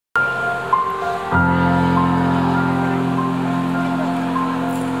I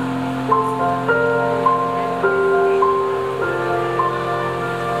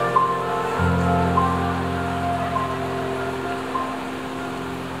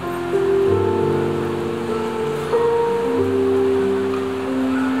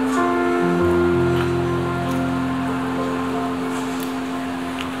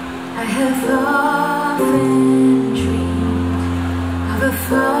have often dreamed of a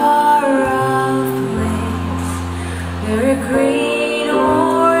far-off place where a great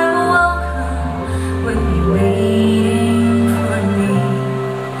warm welcome would be waiting for me,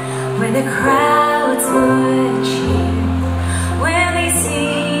 where the crowds would cheer when they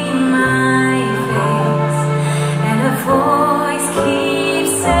see my face, and a voice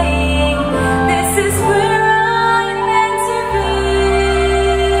keeps saying, "This is where I'm meant to be."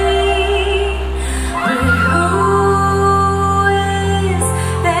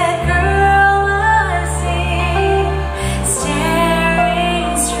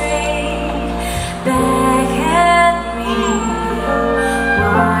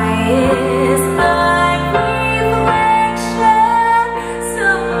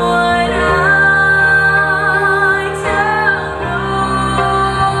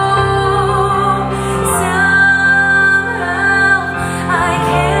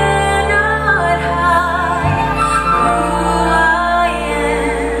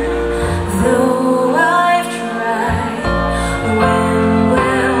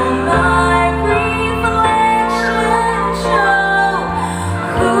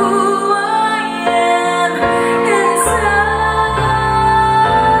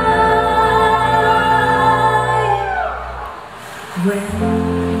 When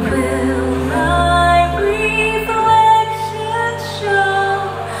will my reflection show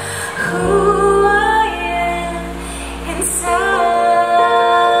who I am inside?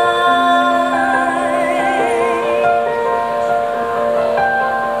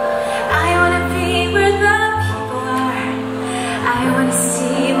 I wanna be where the people are. I wanna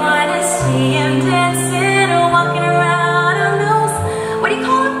see them dancing or walking around on those, what do you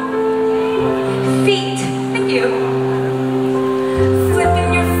call them? Feet. Thank you.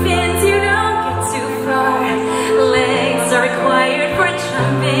 Required for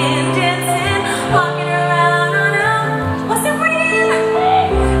jumping, dancing, walking around on a, what's it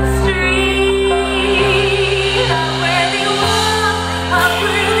word? Street. Up where they walk, up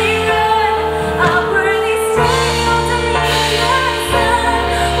where they run, up where they stay underneath the sun.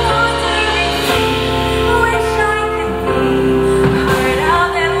 Wandering free, wish I could be part of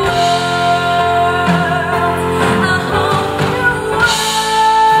that world, a whole new world,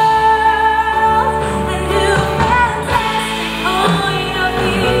 a new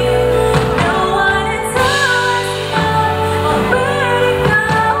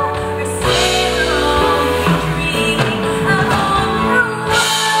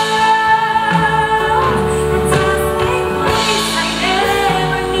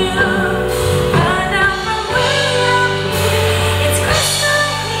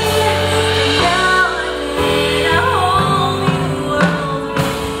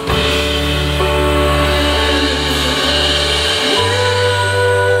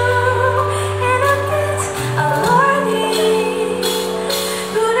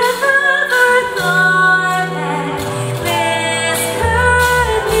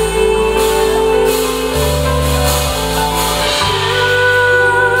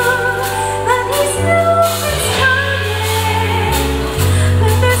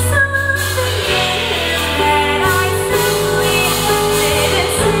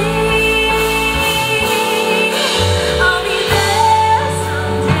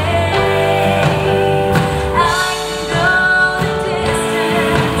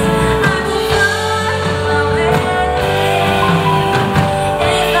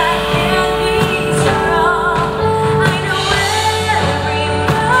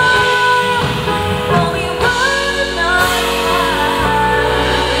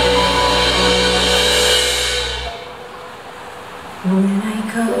when I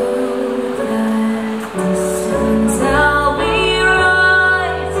go